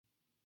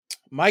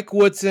Mike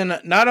Woodson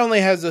not only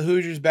has the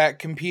Hoosiers back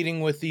competing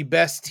with the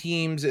best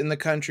teams in the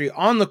country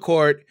on the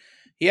court,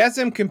 he has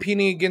them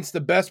competing against the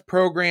best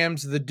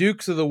programs, the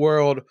Dukes of the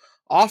world,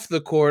 off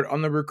the court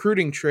on the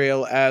recruiting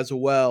trail as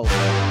well.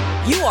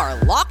 You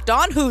are Locked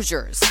On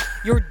Hoosiers,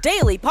 your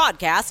daily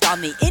podcast on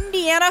the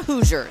Indiana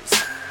Hoosiers.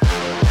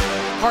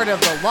 Part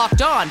of the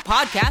Locked On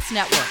Podcast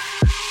Network,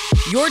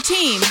 your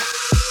team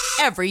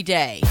every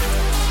day.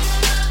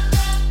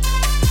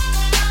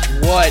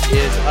 What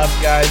is up,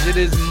 guys? It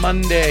is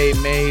Monday,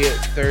 May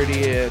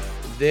 30th.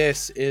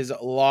 This is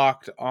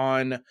Locked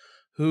On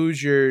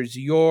Hoosiers,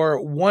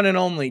 your one and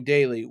only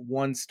daily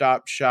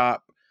one-stop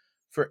shop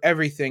for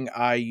everything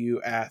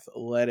IU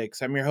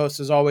athletics. I'm your host,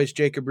 as always,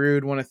 Jacob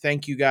Rude. Want to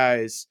thank you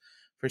guys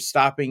for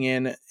stopping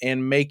in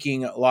and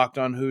making Locked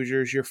On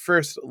Hoosiers your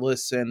first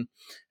listen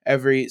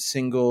every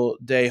single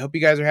day. Hope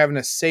you guys are having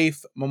a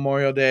safe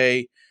Memorial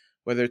Day,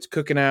 whether it's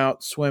cooking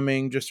out,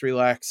 swimming, just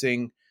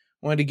relaxing.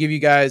 Wanted to give you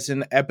guys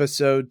an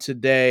episode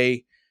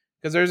today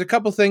because there's a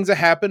couple things that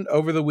happened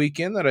over the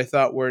weekend that I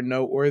thought were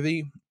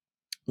noteworthy.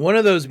 One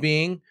of those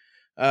being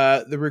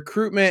the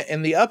recruitment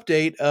and the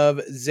update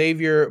of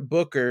Xavier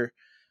Booker.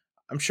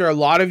 I'm sure a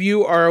lot of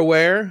you are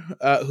aware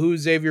who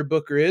Xavier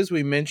Booker is.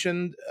 We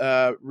mentioned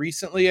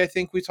recently, I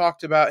think we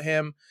talked about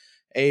him,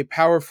 a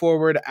power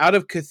forward out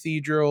of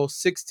Cathedral,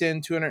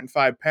 6'10",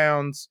 205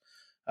 pounds.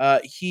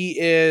 He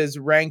is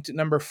ranked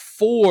number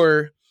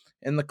 4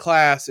 in the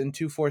class in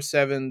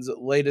 247's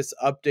latest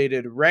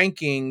updated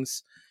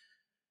rankings.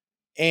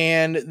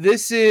 And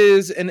this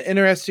is an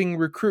interesting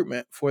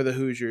recruitment for the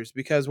Hoosiers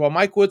because while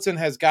Mike Woodson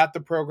has got the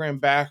program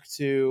back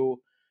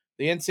to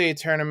the NCAA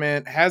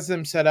tournament, has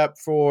them set up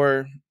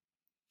for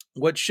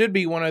what should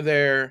be one of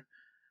their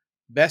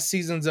best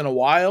seasons in a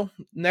while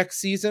next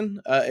season,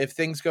 if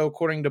things go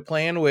according to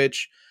plan,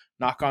 which,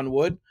 knock on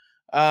wood.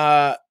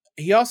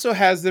 He also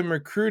has them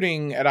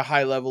recruiting at a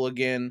high level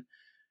again.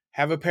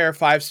 Have a pair of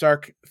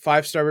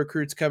five-star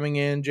recruits coming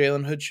in,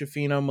 Jalen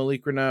Hood-Schifino,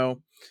 Malik Renault.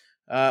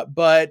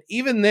 But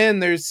even then,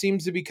 there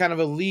seems to be kind of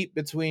a leap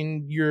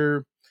between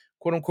your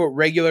quote-unquote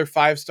regular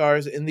 5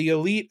 stars and the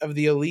elite of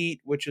the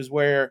elite, which is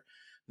where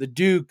the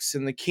Dukes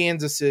and the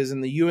Kansases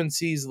and the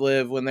UNCs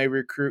live when they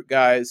recruit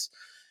guys.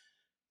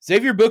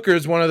 Xavier Booker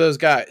is one of those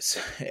guys.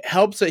 It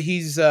helps that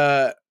he's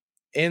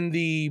in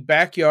the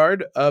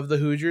backyard of the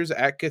Hoosiers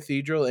at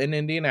Cathedral in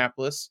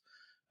Indianapolis.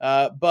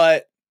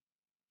 But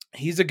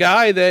he's a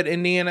guy that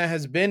Indiana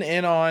has been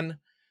in on,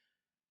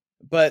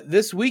 but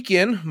this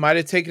weekend might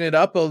have taken it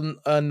up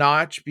a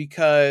notch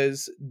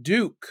because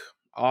Duke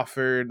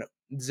offered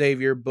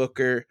Xavier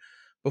Booker.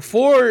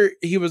 Before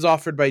he was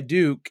offered by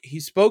Duke, he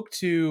spoke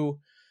to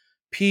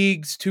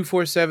Peegs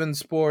 247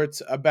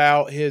 Sports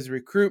about his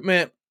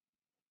recruitment.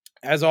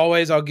 As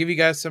always, I'll give you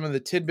guys some of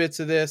the tidbits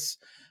of this.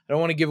 I don't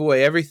want to give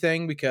away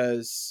everything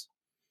because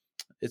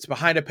it's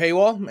behind a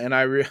paywall, and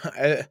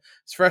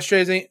it's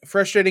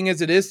frustrating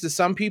as it is to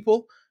some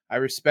people. I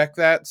respect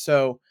that,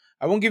 so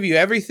I won't give you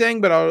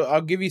everything, but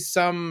I'll give you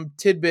some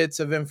tidbits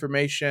of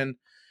information.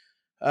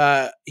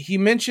 He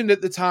mentioned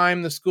at the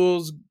time the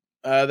schools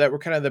that were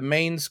kind of the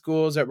main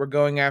schools that were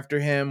going after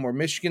him were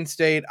Michigan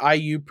State,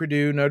 IU,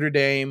 Purdue, Notre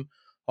Dame,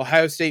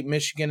 Ohio State,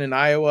 Michigan, and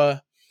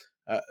Iowa.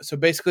 So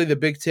basically the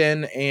Big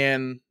Ten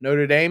and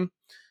Notre Dame.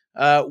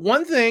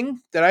 One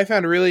thing that I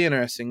found really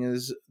interesting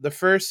is the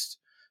first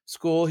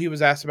school he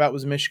was asked about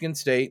was Michigan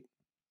State,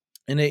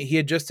 and he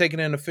had just taken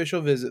an official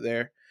visit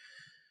there.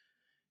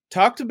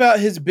 Talked about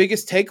his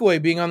biggest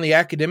takeaway being on the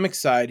academic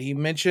side. He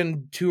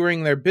mentioned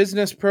touring their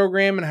business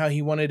program and how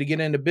he wanted to get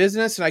into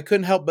business, and I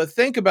couldn't help but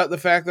think about the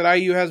fact that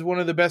IU has one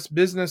of the best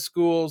business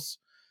schools,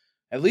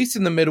 at least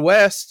in the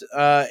Midwest,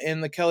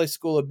 in the Kelley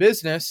School of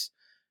Business.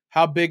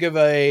 How big of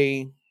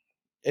a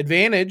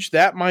advantage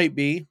that might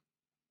be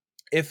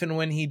if and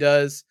when he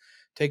does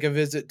take a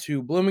visit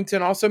to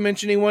Bloomington. Also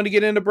mentioned he wanted to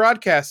get into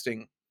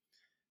broadcasting.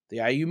 The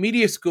IU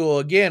Media School,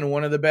 again,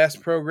 one of the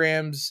best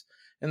programs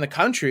in the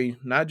country,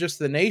 not just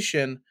the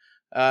nation.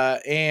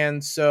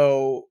 And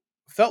so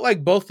felt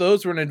like both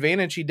those were an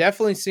advantage. He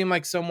definitely seemed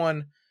like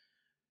someone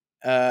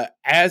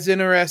as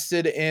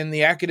interested in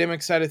the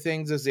academic side of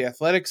things as the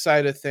athletic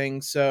side of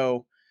things.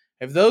 So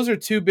if those are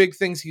two big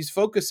things he's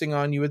focusing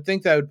on, you would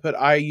think that would put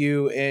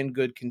IU in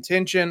good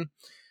contention.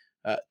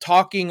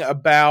 Talking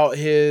about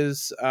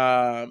his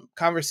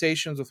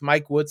conversations with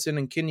Mike Woodson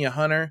and Kenya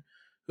Hunter,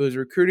 who is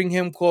recruiting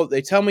him, quote,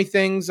 "They tell me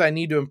things I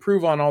need to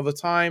improve on all the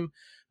time,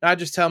 not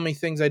just tell me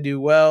things I do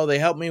well. They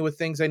help me with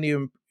things I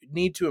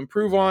need to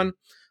improve on,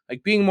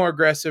 like being more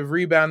aggressive,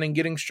 rebounding,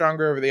 getting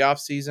stronger over the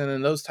offseason,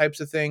 and those types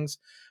of things.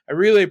 I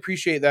really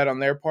appreciate that on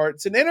their part."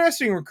 It's an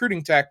interesting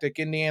recruiting tactic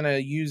Indiana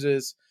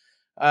uses.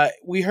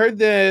 We heard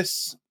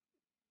this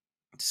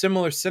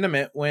similar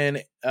sentiment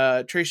when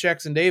Trace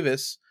Jackson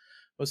Davis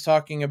was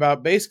talking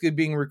about basically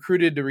being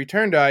recruited to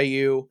return to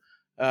IU,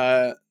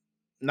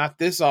 not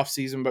this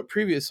offseason, but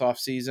previous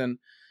offseason,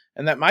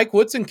 and that Mike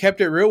Woodson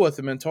kept it real with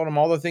him and told him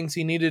all the things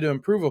he needed to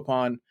improve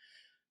upon.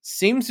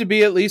 Seems to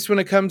be, at least when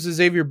it comes to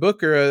Xavier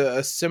Booker,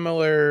 a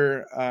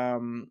similar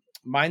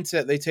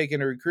mindset they take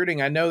into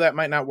recruiting. I know that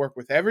might not work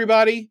with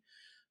everybody,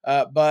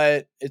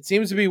 But it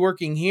seems to be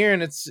working here,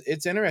 and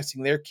it's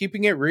interesting. They're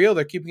keeping it real.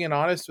 They're keeping it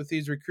honest with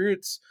these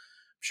recruits.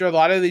 I'm sure a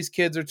lot of these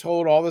kids are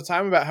told all the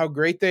time about how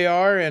great they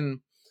are, and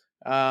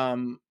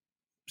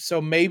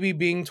so maybe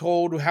being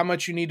told how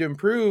much you need to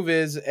improve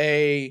is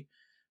a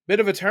bit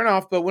of a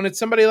turnoff. But when it's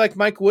somebody like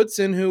Mike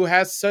Woodson, who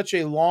has such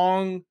a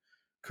long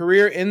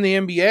career in the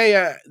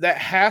NBA, that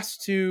has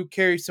to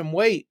carry some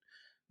weight.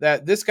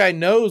 That this guy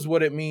knows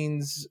what it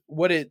means,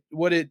 what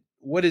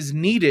is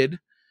needed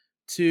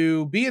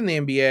to be in the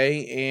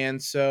NBA,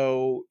 and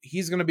so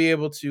he's going to be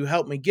able to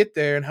help me get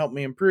there and help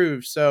me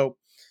improve. So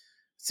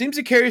it seems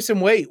to carry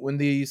some weight when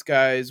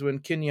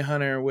Kenya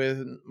Hunter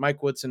with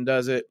Mike Woodson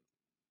does it.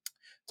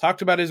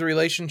 Talked about his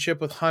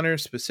relationship with Hunter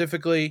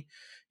specifically.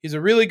 He's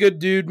a really good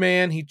dude,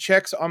 man. He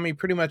checks on me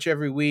pretty much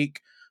every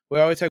week. We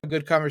always have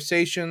good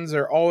conversations.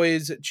 They're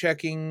always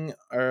checking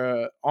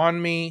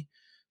on me,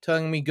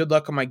 telling me good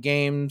luck on my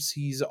games.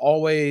 He's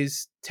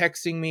always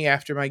texting me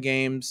after my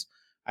games.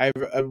 I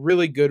have a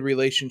really good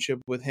relationship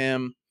with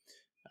him.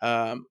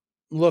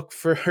 Look,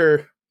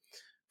 for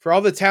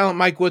all the talent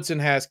Mike Woodson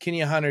has,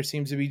 Kenya Hunter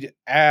seems to be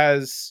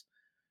as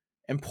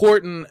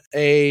important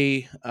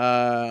a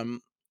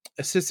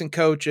assistant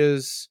coach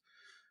as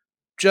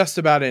just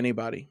about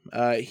anybody.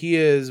 He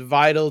is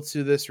vital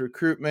to this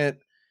recruitment.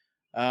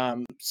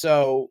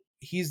 So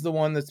he's the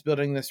one that's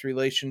building this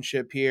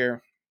relationship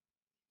here.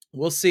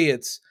 We'll see.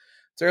 It's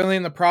early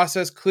in the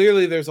process.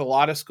 Clearly, there's a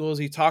lot of schools.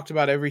 He talked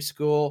about every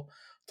school,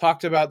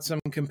 talked about some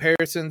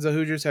comparisons the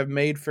Hoosiers have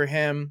made for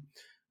him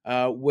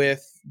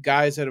with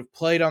guys that have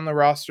played on the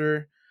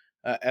roster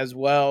as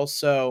well.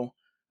 So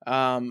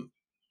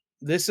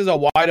this is a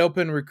wide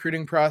open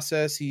recruiting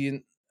process.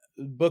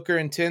 Booker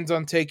intends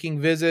on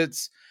taking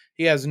visits.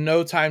 He has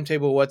no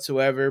timetable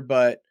whatsoever,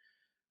 but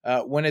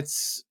when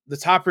it's the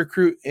top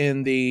recruit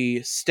in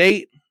the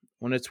state,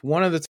 when it's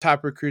one of the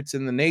top recruits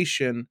in the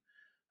nation,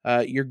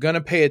 you're going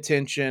to pay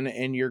attention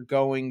and you're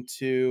going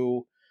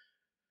to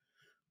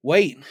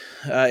wait.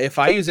 If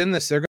IU's in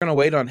this, they're going to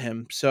wait on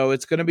him. So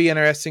it's going to be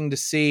interesting to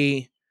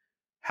see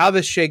how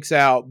this shakes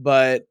out.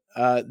 But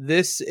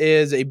this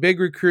is a big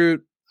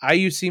recruit.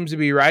 IU seems to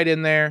be right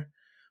in there.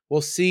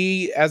 We'll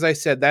see. As I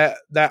said,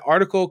 that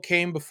article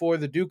came before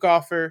the Duke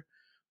offer.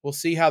 We'll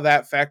see how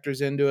that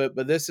factors into it.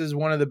 But this is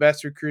one of the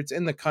best recruits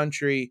in the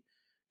country,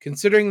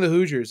 considering the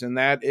Hoosiers. And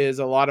that is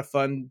a lot of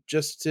fun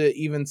just to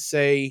even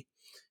say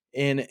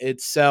in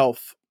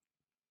itself.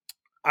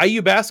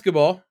 IU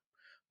basketball,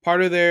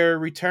 part of their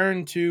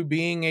return to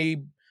being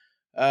a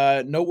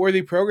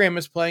noteworthy program,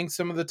 is playing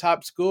some of the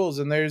top schools.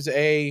 And there's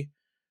a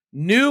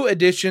new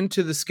addition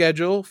to the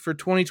schedule for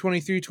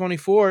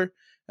 2023-24,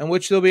 in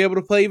which they'll be able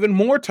to play even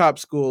more top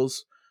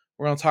schools.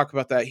 We're going to talk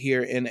about that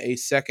here in a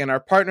second. Our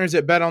partners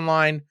at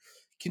BetOnline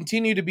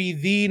continue to be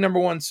the number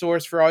one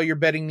source for all your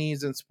betting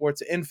needs and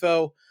sports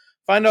info.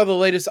 Find all the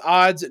latest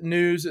odds,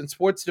 news, and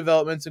sports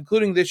developments,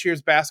 including this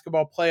year's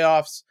basketball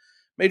playoffs,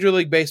 Major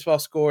League Baseball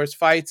scores,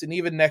 fights, and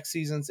even next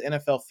season's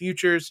NFL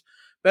futures.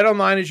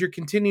 BetOnline is your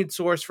continued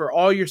source for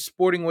all your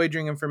sporting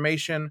wagering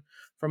information,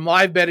 from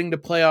live betting to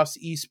playoffs,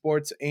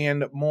 esports,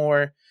 and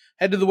more.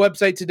 Head to the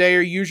website today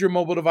or use your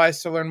mobile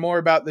device to learn more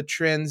about the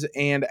trends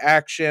and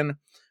action.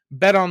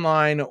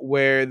 BetOnline,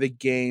 where the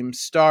game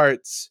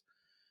starts.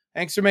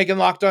 Thanks for making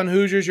Locked On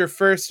Hoosiers your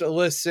first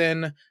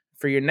listen.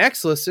 For your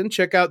next listen,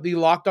 check out the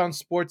Locked On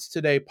Sports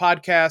Today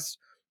podcast.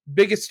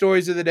 Biggest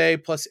stories of the day,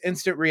 plus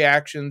instant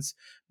reactions,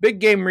 big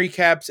game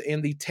recaps,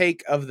 and the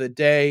take of the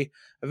day.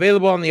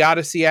 Available on the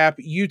Odyssey app,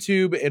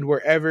 YouTube, and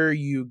wherever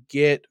you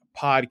get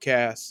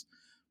podcasts.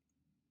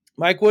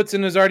 Mike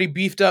Woodson has already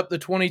beefed up the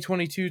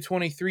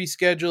 2022-23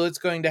 schedule. It's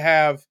going to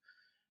have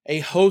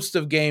a host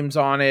of games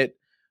on it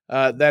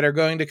that are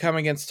going to come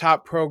against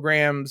top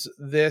programs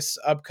this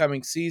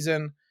upcoming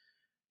season.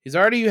 He's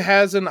already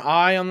has an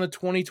eye on the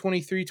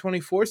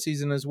 2023-24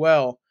 season as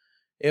well.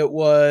 It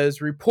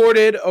was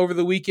reported over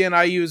the weekend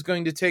IU is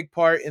going to take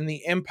part in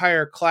the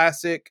Empire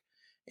Classic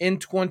in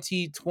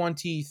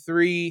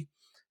 2023.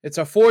 It's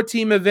a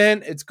 4-team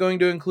event. It's going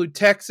to include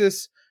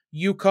Texas,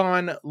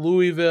 UConn,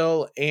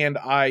 Louisville, and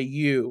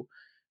IU.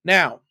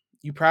 Now,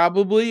 you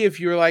probably,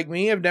 if you're like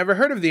me, have never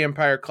heard of the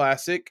Empire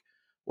Classic.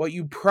 What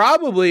you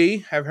probably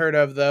have heard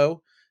of,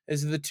 though,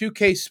 is the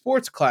 2K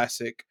Sports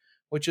Classic,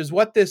 which is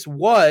what this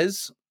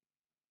was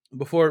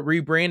before it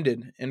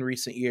rebranded in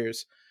recent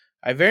years.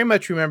 I very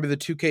much remember the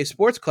 2K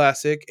Sports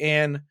Classic,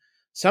 and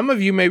some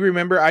of you may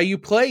remember IU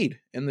played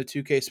in the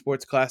 2K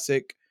Sports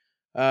Classic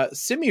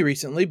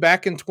semi-recently.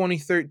 Back in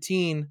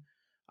 2013,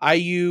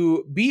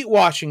 IU beat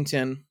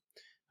Washington.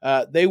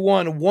 They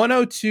won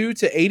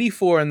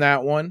 102-84 in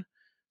that one,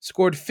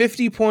 scored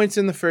 50 points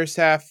in the first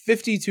half,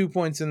 52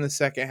 points in the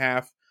second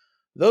half.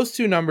 Those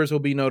two numbers will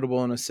be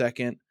notable in a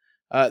second.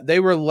 They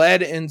were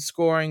led in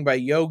scoring by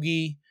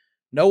Yogi,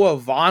 Noah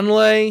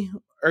Vonleh,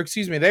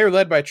 they were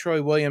led by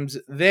Troy Williams,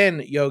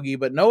 then Yogi,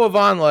 but Noah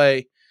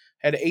Vonleh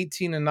had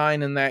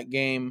 18-9 in that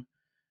game.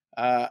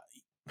 A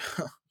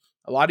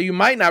lot of you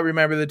might not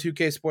remember the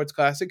 2K Sports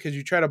Classic because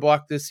you try to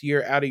block this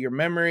year out of your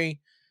memory.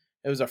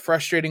 It was a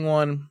frustrating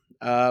one,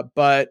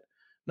 but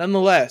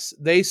Nonetheless,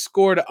 they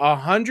scored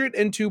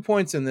 102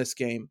 points in this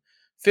game,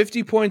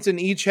 50 points in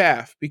each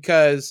half,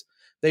 because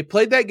they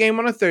played that game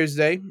on a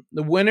Thursday.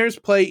 The winners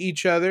play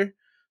each other.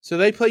 So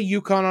they play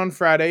UConn on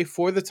Friday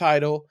for the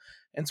title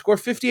and score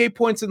 58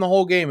 points in the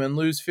whole game and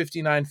lose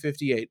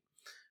 59-58.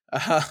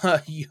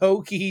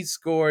 Yogi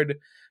scored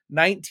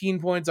 19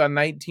 points on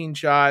 19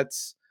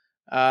 shots.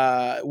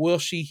 Will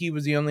Sheehy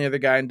was the only other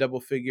guy in double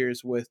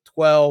figures with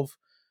 12.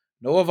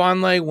 Noah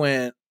Vonleh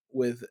went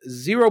with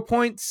 0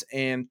 points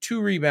and 2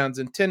 rebounds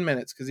in 10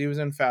 minutes because he was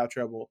in foul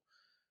trouble.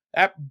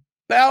 That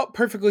about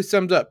perfectly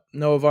sums up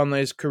Noah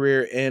Vonleh's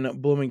career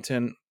in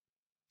Bloomington.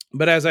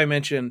 But as I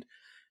mentioned,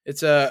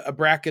 it's a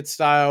bracket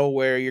style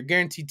where you're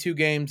guaranteed 2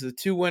 games. The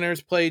 2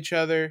 winners play each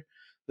other.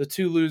 The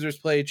 2 losers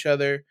play each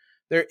other.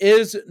 There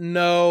is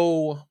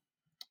no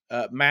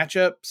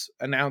matchups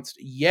announced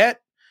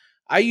yet.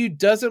 IU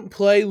doesn't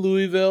play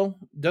Louisville,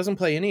 doesn't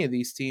play any of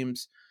these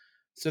teams.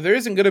 So there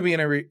isn't going to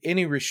be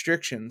any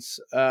restrictions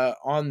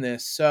on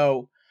this.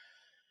 So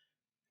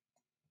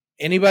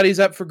anybody's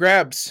up for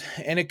grabs.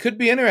 And it could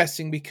be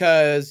interesting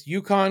because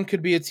UConn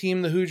could be a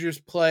team the Hoosiers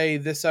play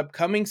this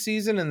upcoming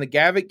season in the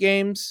Gavitt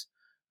games.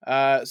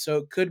 So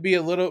it could be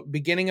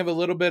beginning of a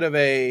little bit of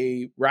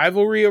a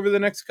rivalry over the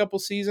next couple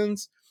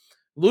seasons.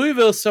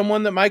 Louisville is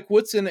someone that Mike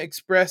Woodson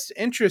expressed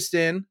interest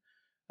in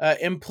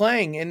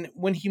playing. And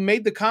when he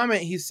made the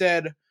comment, he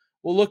said,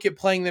 we'll look at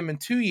playing them in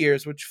 2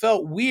 years, which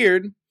felt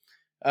weird.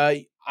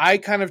 I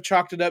kind of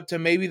chalked it up to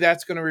maybe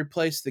that's going to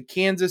replace the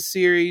Kansas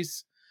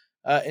series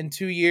in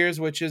 2 years,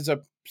 which is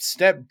a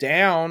step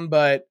down,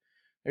 but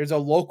there's a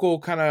local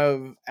kind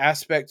of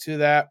aspect to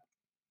that.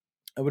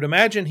 I would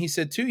imagine he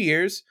said 2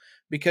 years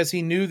because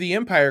he knew the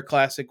Empire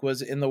Classic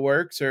was in the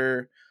works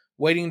or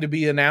waiting to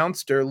be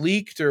announced or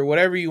leaked or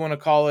whatever you want to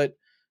call it.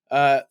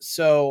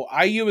 So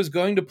IU is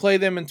going to play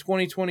them in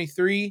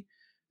 2023.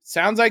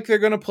 Sounds like they're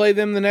going to play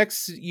them the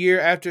next year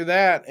after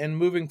that and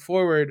moving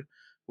forward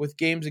with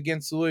games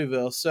against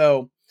Louisville.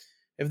 So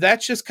if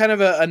that's just kind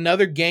of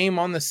another game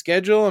on the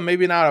schedule and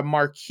maybe not a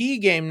marquee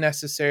game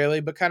necessarily,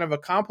 but kind of a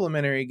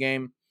complimentary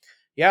game,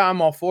 yeah,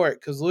 I'm all for it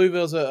because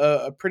Louisville's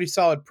a pretty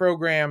solid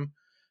program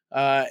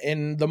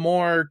in the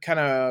more kind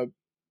of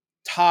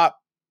top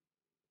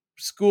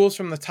schools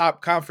from the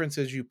top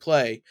conferences you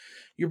play.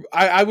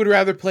 I would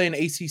rather play an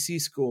ACC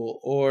school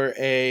or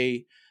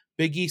a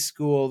Big East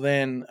school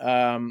than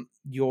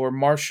your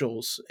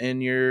Marshalls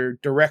and your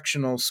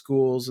directional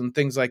schools and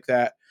things like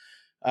that.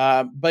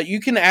 But you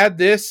can add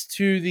this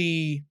to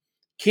the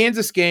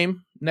Kansas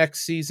game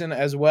next season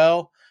as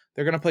well.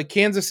 They're going to play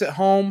Kansas at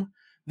home.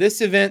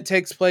 This event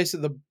takes place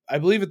at I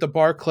believe at the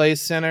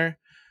Barclays Center.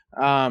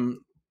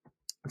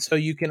 So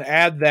you can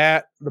add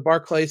that. The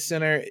Barclays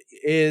Center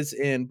is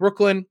in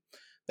Brooklyn.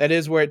 That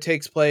is where it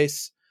takes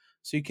place.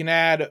 So you can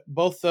add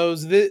both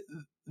those. The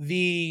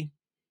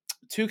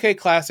 2K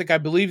Classic, I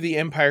believe the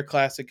Empire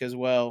Classic as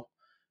well.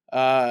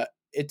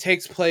 It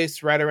takes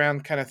place right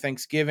around kind of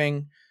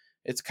Thanksgiving.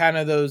 It's kind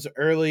of those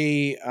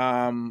early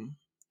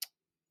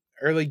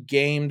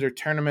games or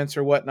tournaments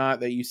or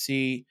whatnot that you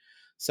see.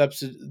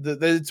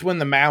 It's when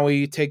the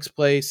Maui takes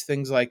place,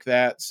 things like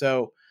that.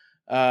 So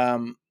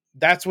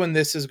that's when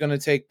this is going to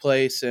take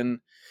place, and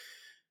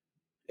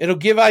it'll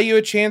give IU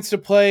a chance to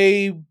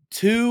play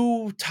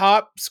 2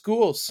 top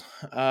schools.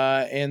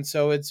 And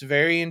so it's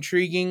very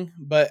intriguing.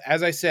 But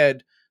as I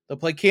said, they'll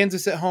play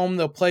Kansas at home.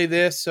 They'll play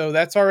this. So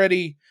that's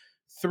already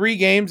 3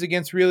 games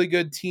against really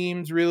good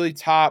teams, really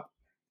top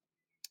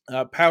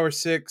Power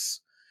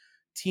 6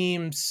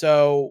 teams.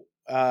 So,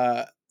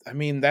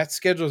 that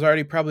schedule is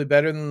already probably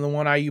better than the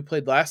one IU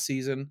played last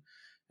season.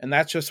 And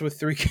that's just with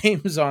 3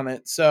 games on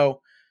it.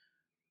 So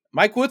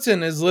Mike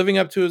Woodson is living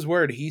up to his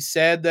word. He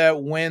said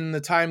that when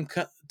the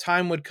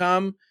time would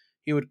come,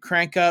 he would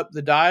crank up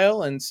the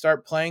dial and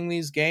start playing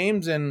these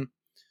games. And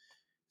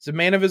he's a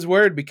man of his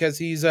word because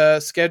he's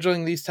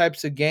scheduling these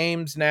types of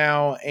games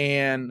now.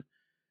 And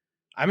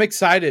I'm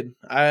excited.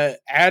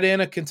 Add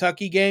in a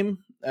Kentucky game,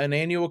 an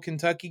annual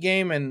Kentucky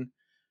game, and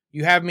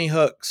you have me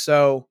hooked.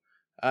 So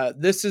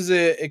this is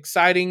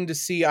exciting to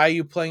see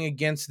IU playing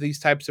against these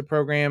types of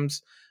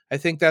programs. I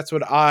think that's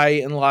what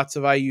I and lots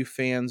of IU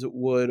fans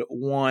would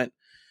want.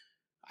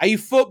 IU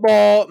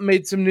football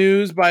made some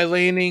news by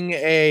landing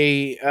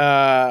a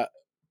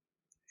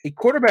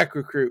quarterback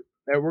recruit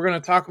that we're going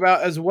to talk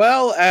about, as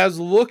well as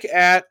look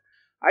at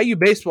IU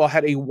baseball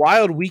had a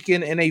wild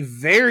weekend in a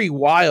very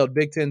wild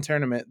Big Ten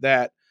tournament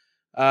that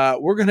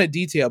we're going to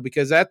detail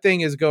because that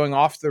thing is going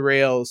off the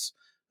rails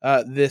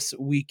this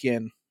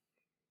weekend.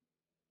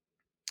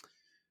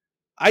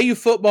 IU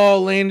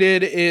football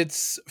landed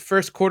its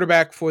first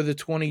quarterback for the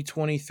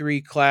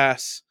 2023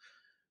 class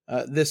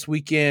this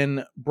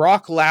weekend.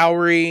 Brock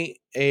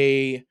Lowry,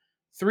 a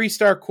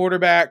 3-star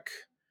quarterback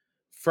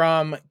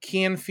from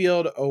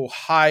Canfield,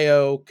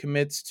 Ohio,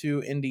 commits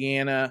to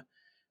Indiana.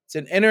 It's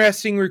an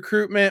interesting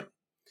recruitment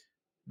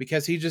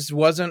because he just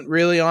wasn't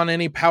really on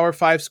any Power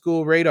 5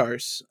 school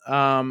radars.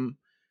 I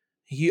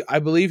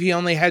believe he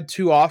only had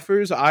 2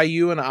 offers.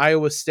 IU and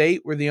Iowa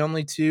State were the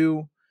only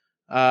 2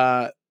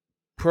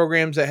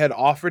 programs that had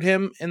offered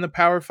him in the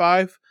Power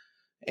 5.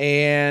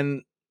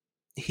 and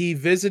he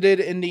visited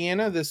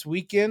Indiana this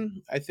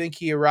weekend. I think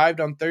he arrived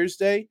on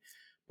Thursday.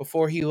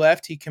 Before he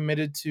left, he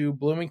committed to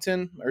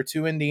Bloomington or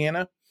to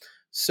Indiana.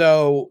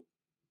 So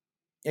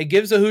it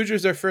gives the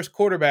Hoosiers their first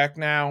quarterback.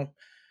 Now,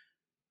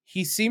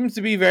 he seems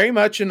to be very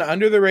much an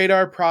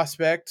under-the-radar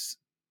prospect.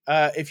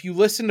 If you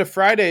listen to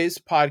Friday's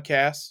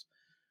podcast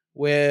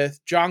with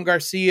John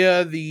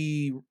Garcia,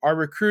 our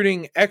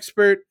recruiting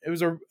expert, it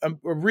was a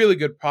really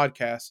good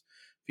podcast.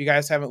 If you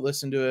guys haven't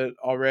listened to it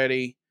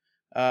already,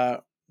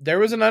 there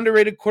was an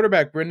underrated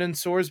quarterback, Brendan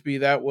Sorsby,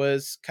 that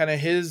was kind of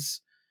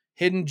his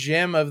hidden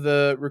gem of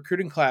the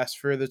recruiting class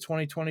for the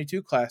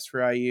 2022 class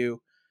for IU.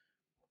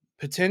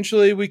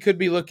 Potentially, we could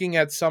be looking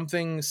at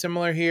something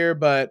similar here,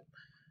 but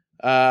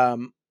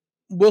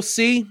we'll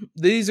see.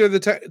 These are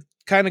the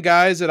kind of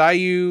guys that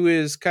IU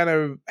is kind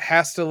of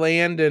has to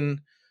land and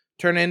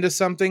turn into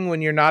something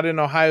when you're not in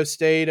Ohio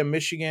State and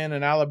Michigan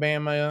and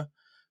Alabama,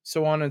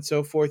 so on and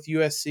so forth,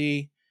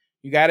 USC.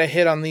 You got to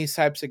hit on these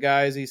types of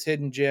guys, these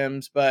hidden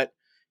gems, but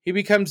he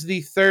becomes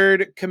the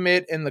third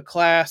commit in the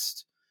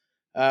class.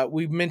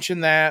 We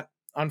mentioned that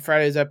on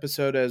Friday's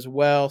episode as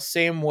well.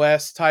 Sam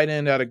West, tight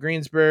end out of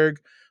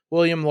Greensburg.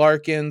 William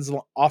Larkins,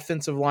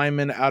 offensive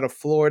lineman out of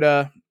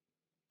Florida,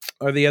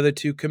 are the other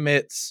two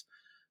commits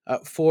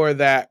for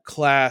that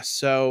class.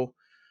 So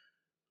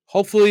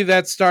hopefully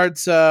that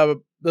starts,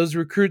 those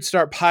recruits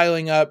start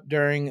piling up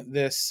during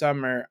this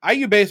summer.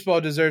 IU baseball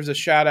deserves a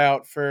shout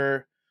out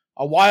for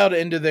a wild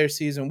end of their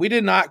season. We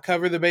did not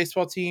cover the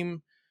baseball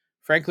team,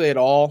 frankly, at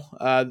all.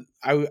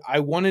 I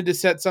wanted to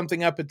set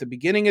something up at the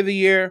beginning of the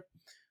year.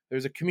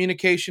 There's a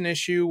communication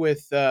issue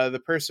with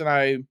the person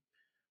I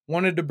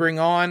wanted to bring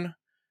on.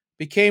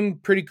 Became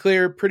pretty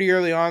clear pretty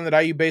early on that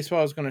IU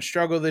baseball was going to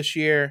struggle this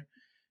year.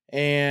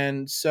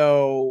 And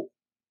so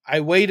I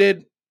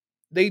waited.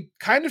 They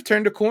kind of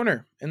turned a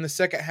corner in the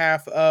second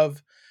half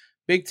of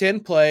Big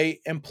Ten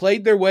play and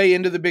played their way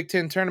into the Big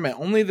Ten tournament.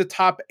 Only the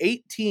top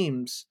 8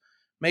 teams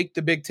make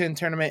the Big Ten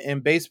tournament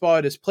in baseball.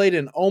 It is played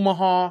in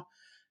Omaha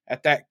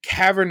at that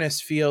cavernous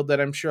field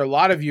that I'm sure a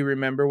lot of you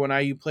remember when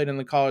IU played in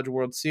the College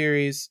World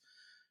Series.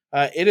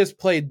 It is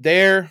played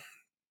there,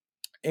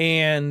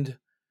 and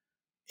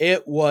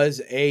it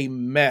was a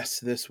mess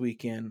this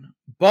weekend.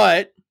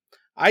 But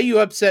IU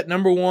upset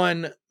number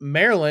 1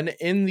 Maryland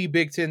in the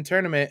Big Ten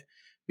tournament,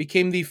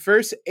 became the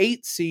first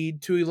 8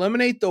 seed to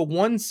eliminate the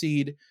 1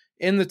 seed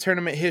in the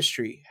tournament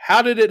history.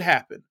 How did it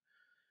happen?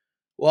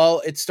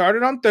 Well, it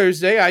started on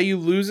Thursday. IU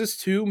loses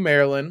to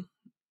Maryland.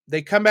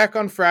 They come back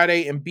on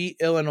Friday and beat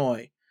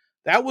Illinois.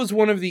 That was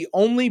one of the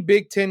only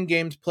Big Ten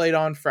games played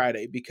on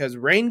Friday because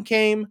rain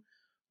came,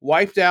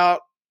 wiped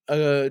out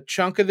a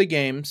chunk of the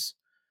games.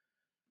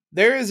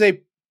 There is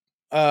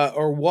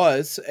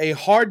was a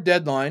hard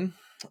deadline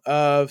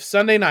of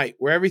Sunday night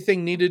where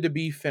everything needed to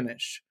be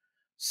finished.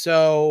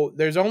 So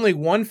there's only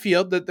one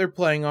field that they're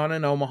playing on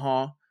in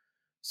Omaha.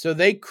 So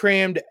they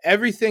crammed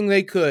everything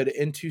they could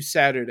into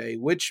Saturday,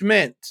 which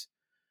meant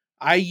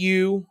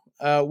IU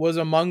was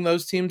among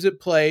those teams that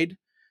played.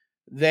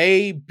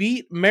 They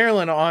beat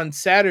Maryland on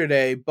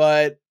Saturday,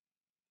 but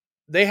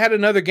they had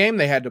another game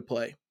they had to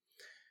play.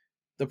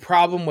 The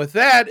problem with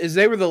that is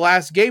they were the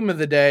last game of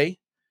the day.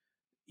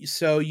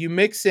 So you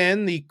mix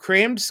in the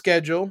crammed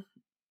schedule.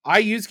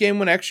 IU's game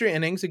went extra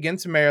innings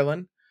against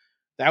Maryland.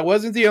 That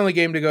wasn't the only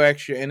game to go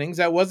extra innings.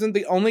 That wasn't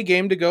the only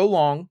game to go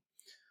long.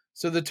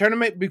 So the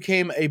tournament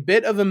became a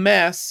bit of a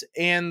mess,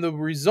 and the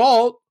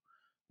result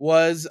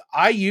was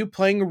IU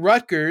playing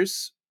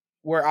Rutgers,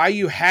 where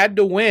IU had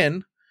to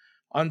win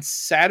on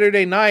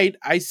Saturday night.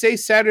 I say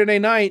Saturday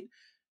night.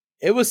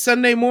 It was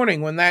Sunday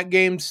morning when that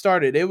game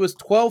started. It was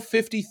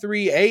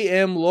 12:53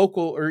 a.m.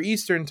 local or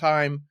Eastern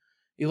time,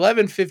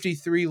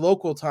 11:53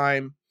 local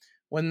time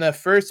when the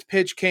first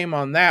pitch came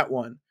on that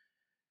one.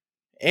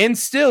 And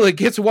still, it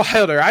gets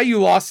wilder. IU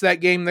lost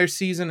that game. Their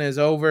season is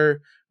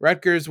over.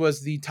 Rutgers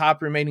was the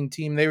top remaining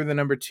team. They were the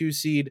number 2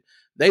 seed.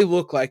 They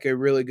look like a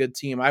really good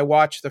team. I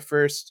watched the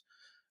first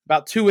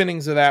about 2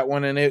 innings of that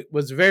one, and it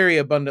was very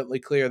abundantly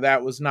clear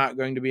that was not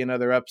going to be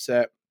another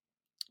upset.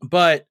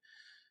 But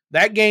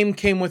that game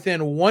came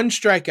within 1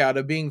 strikeout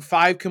of being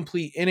 5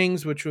 complete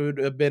innings, which would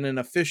have been an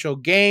official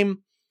game.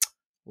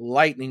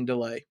 Lightning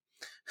delay.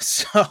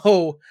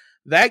 So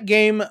that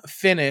game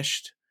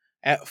finished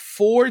at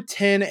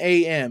 4:10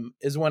 a.m.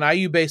 is when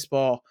IU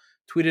baseball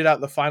tweeted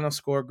out the final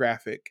score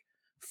graphic.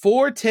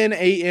 4:10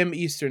 a.m.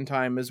 Eastern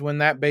time is when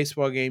that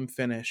baseball game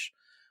finished.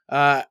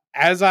 Right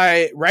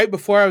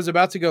before I was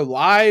about to go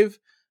live,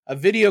 a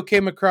video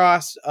came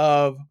across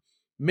of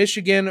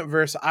Michigan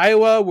versus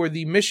Iowa, where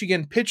the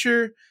Michigan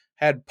pitcher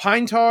had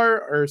pine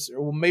tar,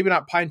 or maybe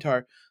not pine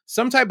tar,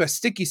 some type of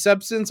sticky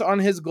substance on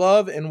his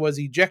glove and was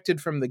ejected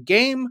from the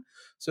game.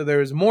 So there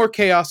was more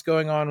chaos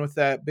going on with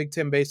that Big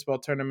Ten baseball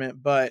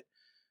tournament. But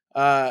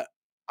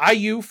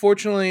IU,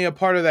 fortunately, a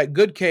part of that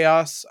good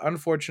chaos,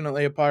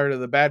 unfortunately, a part of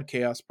the bad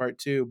chaos part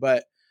too.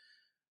 But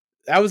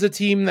that was a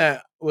team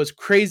that was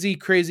crazy,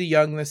 crazy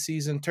young this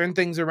season, turned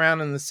things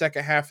around in the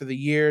second half of the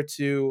year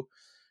to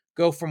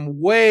go from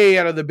way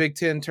out of the Big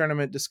Ten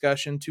tournament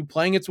discussion to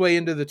playing its way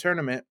into the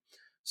tournament.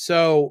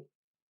 So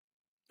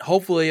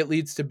hopefully it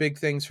leads to big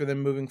things for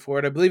them moving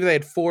forward. I believe they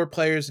had 4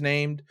 players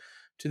named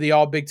to the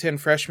All Big Ten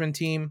freshman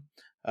team.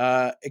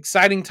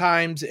 Exciting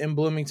times in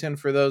Bloomington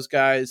for those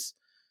guys.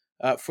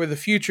 For the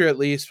future, at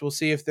least, we'll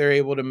see if they're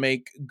able to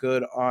make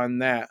good on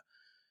that.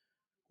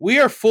 We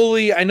are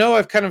fully, I know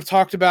I've kind of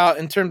talked about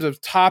in terms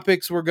of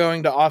topics, we're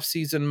going to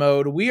off-season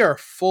mode. We are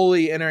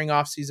fully entering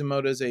off-season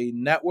mode as a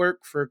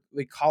network for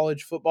the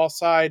college football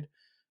side.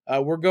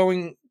 We're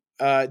going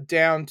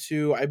down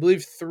to, I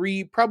believe,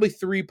 probably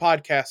three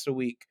podcasts a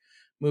week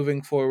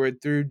moving forward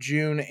through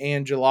June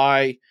and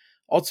July.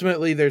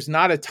 Ultimately, there's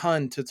not a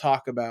ton to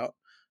talk about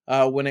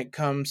when it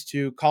comes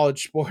to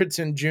college sports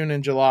in June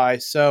and July.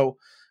 So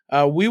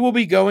we will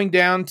be going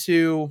down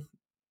to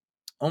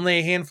only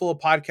a handful of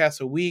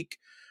podcasts a week.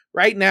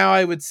 Right now,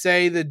 I would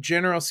say the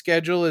general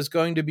schedule is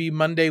going to be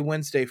Monday,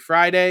 Wednesday,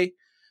 Friday.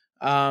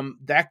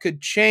 That could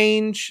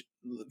change.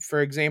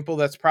 For example,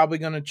 that's probably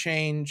going to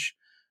change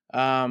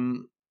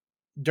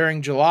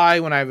during July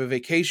when I have a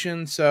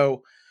vacation.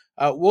 So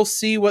we'll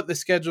see what the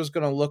schedule is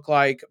going to look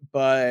like,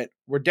 but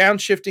we're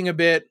downshifting a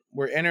bit.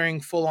 We're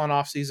entering full on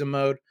off-season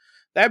mode.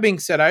 That being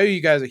said, I owe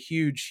you guys a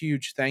huge,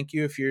 huge thank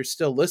you if you're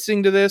still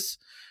listening to this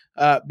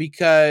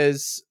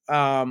because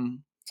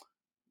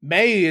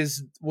May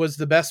was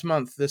the best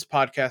month this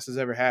podcast has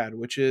ever had,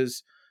 which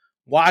is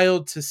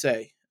wild to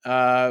say.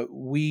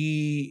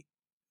 That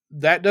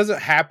doesn't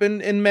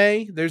happen in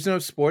May. There's no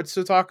sports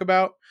to talk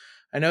about.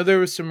 I know there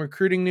was some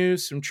recruiting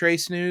news, some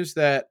Trace news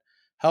that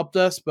helped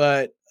us,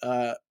 but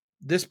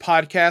this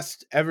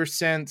podcast, ever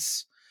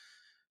since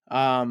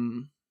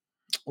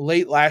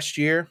late last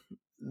year,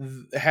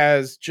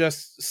 has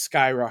just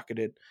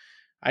skyrocketed.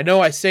 I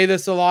know I say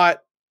this a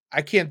lot.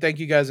 I can't thank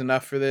you guys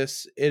enough for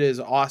this. It is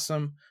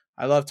awesome.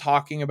 I love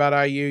talking about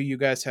IU. You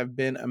guys have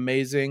been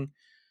amazing.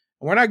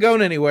 We're not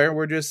going anywhere.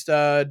 We're just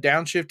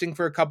downshifting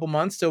for a couple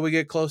months till we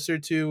get closer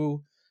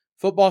to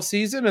football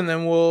season, and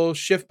then we'll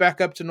shift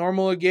back up to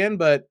normal again,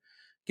 but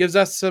gives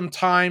us some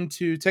time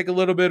to take a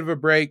little bit of a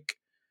break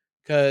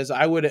because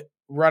I would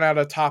run out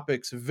of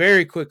topics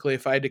very quickly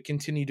if I had to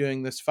continue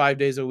doing this 5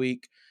 days a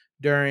week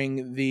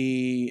during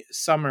the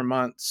summer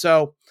months.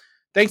 So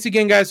thanks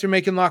again, guys, for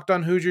making Locked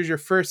On Hoosiers your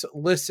first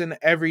listen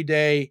every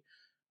day.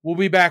 We'll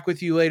be back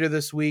with you later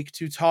this week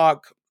to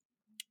talk.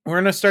 We're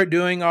going to start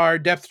doing our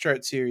depth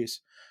chart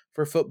series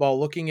for football,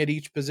 looking at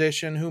each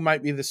position, who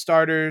might be the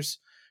starters,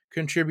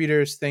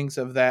 contributors, things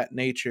of that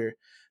nature.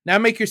 Now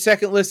make your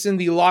second listen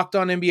the Locked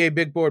On NBA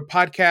Big Board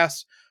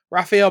podcast.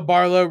 Rafael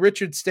Barlow,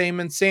 Richard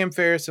Stamen, Sam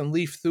Ferris, and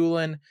Leif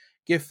Thulin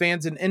give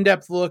fans an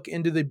in-depth look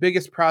into the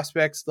biggest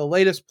prospects, the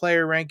latest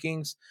player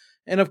rankings,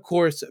 and of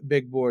course,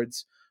 big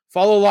boards.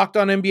 Follow Locked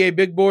On NBA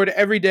Big Board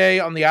every day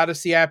on the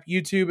Odyssey app,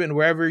 YouTube, and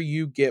wherever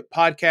you get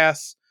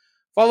podcasts.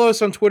 Follow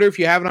us on Twitter if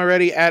you haven't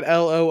already at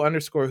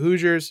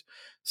LO_Hoosiers.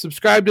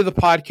 Subscribe to the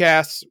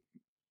podcast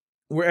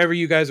wherever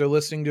you guys are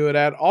listening to it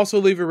at.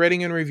 Also leave a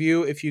rating and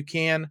review if you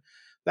can.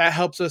 That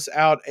helps us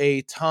out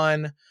a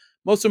ton.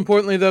 Most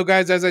importantly, though,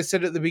 guys, as I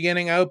said at the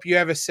beginning, I hope you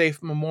have a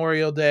safe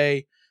Memorial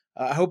Day.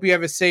 I hope you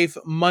have a safe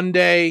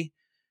Monday.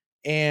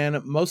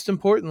 And most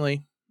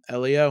importantly,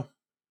 LEO.